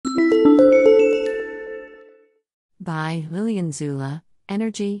By Lilian Zula,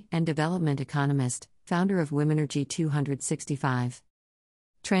 energy and development economist, founder of Womenergy 265.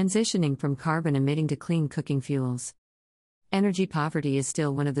 Transitioning from carbon emitting to clean cooking fuels. Energy poverty is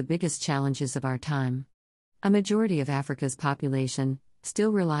still one of the biggest challenges of our time. A majority of Africa's population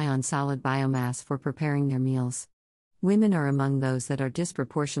still rely on solid biomass for preparing their meals. Women are among those that are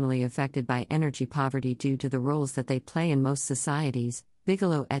disproportionately affected by energy poverty due to the roles that they play in most societies.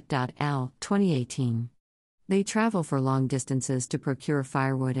 Bigelow et al., 2018. They travel for long distances to procure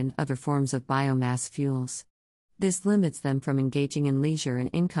firewood and other forms of biomass fuels. This limits them from engaging in leisure and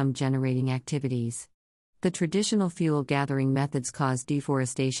income-generating activities. The traditional fuel-gathering methods cause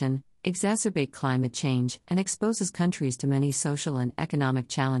deforestation, exacerbate climate change, and exposes countries to many social and economic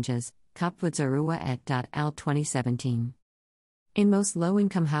challenges. Kopwitz-Arua et al., 2017. In most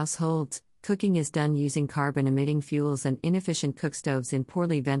low-income households, cooking is done using carbon-emitting fuels and inefficient cookstoves in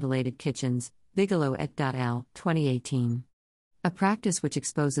poorly ventilated kitchens. Bigelow et al., 2018. A practice which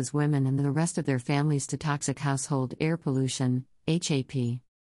exposes women and the rest of their families to toxic household air pollution, HAP.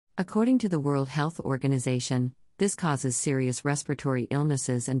 According to the World Health Organization, this causes serious respiratory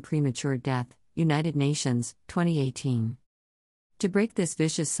illnesses and premature death, United Nations, 2018. To break this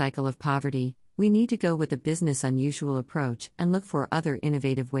vicious cycle of poverty, we need to go with a business unusual approach and look for other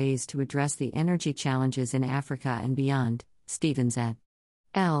innovative ways to address the energy challenges in Africa and beyond. Stevens et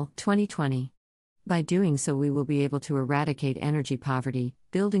al., 2020. By doing so, we will be able to eradicate energy poverty,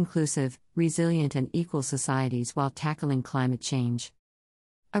 build inclusive, resilient, and equal societies while tackling climate change.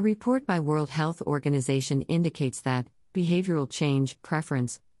 A report by World Health Organization indicates that behavioral change,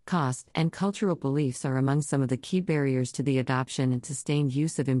 preference, cost, and cultural beliefs are among some of the key barriers to the adoption and sustained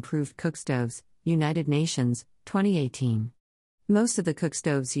use of improved cookstoves. United Nations, 2018. Most of the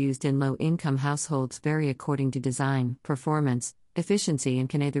cookstoves used in low-income households vary according to design, performance, efficiency, and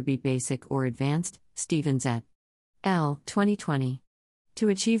can either be basic or advanced. Stevens et al., 2020. To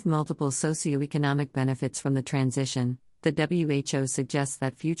achieve multiple socioeconomic benefits from the transition, the WHO suggests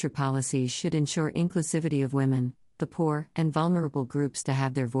that future policies should ensure inclusivity of women, the poor, and vulnerable groups to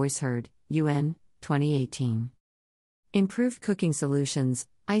have their voice heard. UN, 2018. Improved cooking solutions,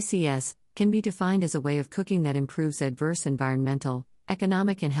 ICS, can be defined as a way of cooking that improves adverse environmental,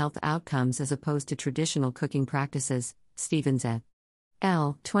 economic, and health outcomes as opposed to traditional cooking practices. Stevens et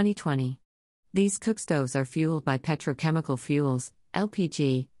al., 2020. These cookstoves are fueled by petrochemical fuels,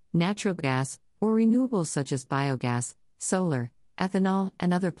 LPG, natural gas, or renewables such as biogas, solar, ethanol,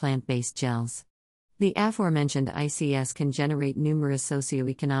 and other plant-based gels. The aforementioned ICS can generate numerous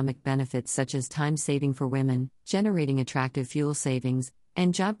socioeconomic benefits such as time saving for women, generating attractive fuel savings,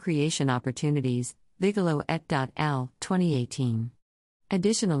 and job creation opportunities. Bigelow et al., 2018.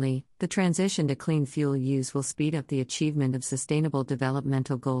 Additionally, the transition to clean fuel use will speed up the achievement of Sustainable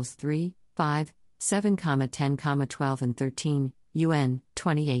Developmental Goals 3, 5, 7, 10, 12, and 13, UN,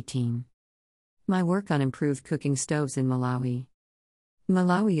 2018. My work on improved cooking stoves in Malawi.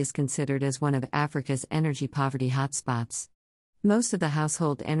 Malawi is considered as one of Africa's energy poverty hotspots. Most of the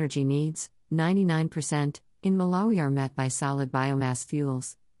household energy needs, 99%, in Malawi are met by solid biomass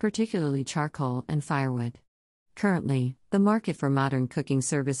fuels, particularly charcoal and firewood. Currently, the market for modern cooking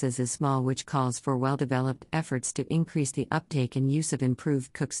services is small, which calls for well-developed efforts to increase the uptake and use of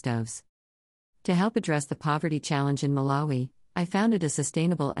improved cookstoves. To help address the poverty challenge in Malawi, I founded a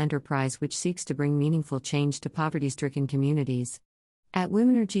sustainable enterprise which seeks to bring meaningful change to poverty-stricken communities. At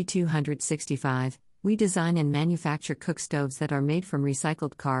Womenergy 265, we design and manufacture cookstoves that are made from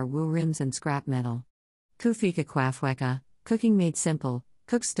recycled car wheel rims and scrap metal. Kufika Kwafweka, cooking made simple.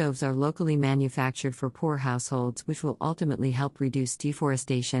 Cookstoves are locally manufactured for poor households, which will ultimately help reduce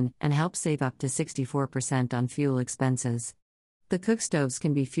deforestation and help save up to 64% on fuel expenses. The cookstoves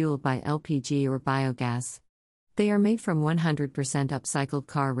can be fueled by LPG or biogas. They are made from 100% upcycled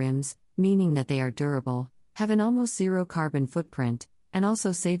car rims, meaning that they are durable, have an almost zero carbon footprint, and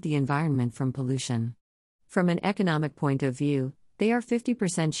also save the environment from pollution. From an economic point of view, they are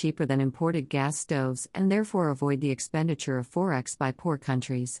 50% cheaper than imported gas stoves and therefore avoid the expenditure of forex by poor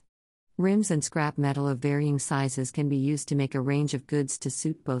countries. Rims and scrap metal of varying sizes can be used to make a range of goods to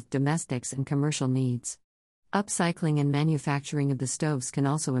suit both domestics and commercial needs. Upcycling and manufacturing of the stoves can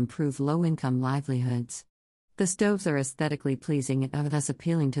also improve low-income livelihoods. The stoves are aesthetically pleasing and are thus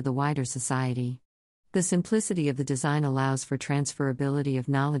appealing to the wider society. The simplicity of the design allows for transferability of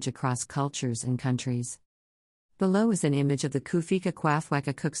knowledge across cultures and countries. Below is an image of the Kufika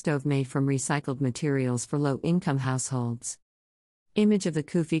Kwafweka cookstove made from recycled materials for low-income households. Image of the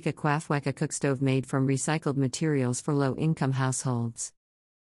Kufika Kwafweka cookstove made from recycled materials for low-income households.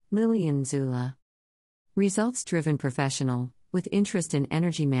 Lilian Zula. Results-driven professional, with interest in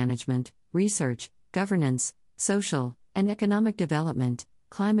energy management, research, governance, social, and economic development,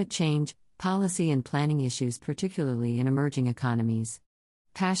 climate change, policy and planning issues, particularly in emerging economies.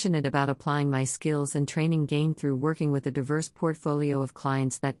 Passionate about applying my skills and training gained through working with a diverse portfolio of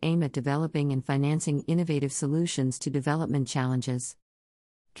clients that aim at developing and financing innovative solutions to development challenges.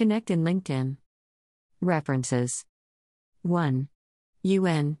 Connect in LinkedIn. References. 1.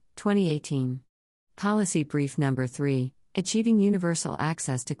 UN, 2018. Policy Brief Number 3, Achieving Universal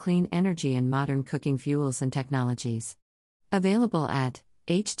Access to Clean Energy and Modern Cooking Fuels and Technologies. Available at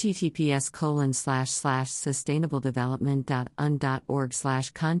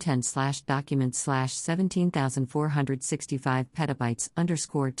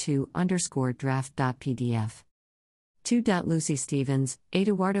 2. Lucy Stevens,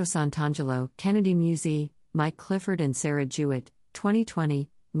 Eduardo Santangelo, Kennedy Musey, Mike Clifford and Sarah Jewett, 2020,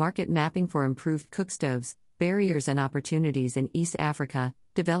 Market Mapping for Improved Cookstoves, Barriers and Opportunities in East Africa,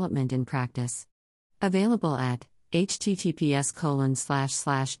 Development in Practice. Available at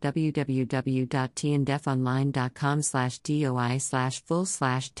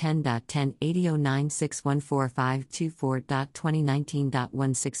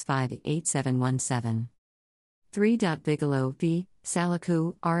 3. Bigelow, V.,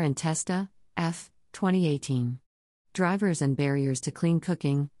 Salaku, R. and Testa, F., 2018. Drivers and Barriers to Clean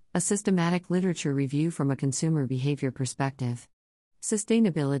Cooking, a Systematic Literature Review from a Consumer Behavior Perspective.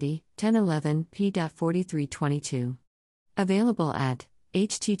 Sustainability, 1011, p.4322. Available at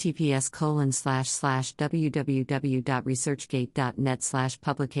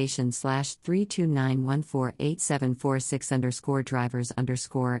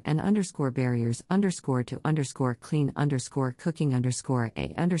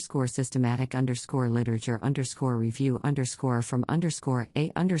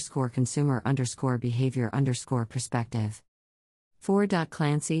 4.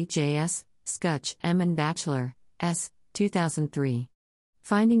 Clancy, J.S., Scutch, M. and Batchelor, S., 2003.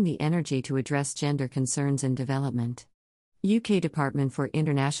 Finding the Energy to Address Gender Concerns in Development. UK Department for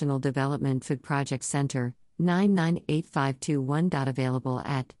International Development Food Project Centre, 998521. Available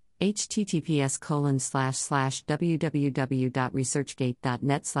at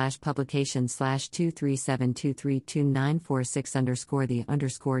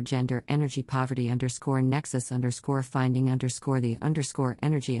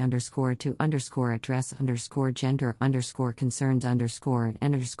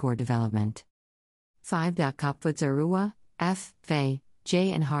 5. Kopfwitz-Arua, F., Fay,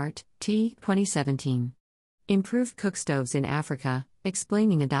 J. and Hart, T. 2017. Improved Cookstoves in Africa,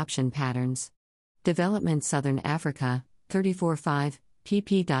 Explaining Adoption Patterns. Development Southern Africa, 34.5,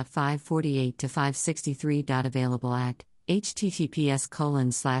 pp.548-563. Available at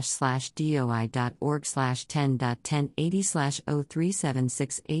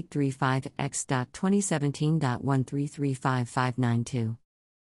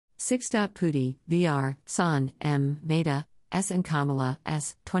 6. Pudi, V.R., San, M., Mehta, S. and Kamala,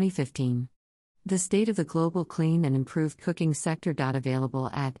 S., 2015. The State of the Global Clean and Improved Cooking Sector.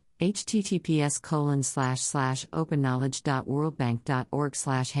 Available at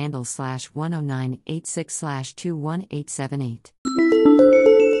https://openknowledge.worldbank.org/handle/10986/21878.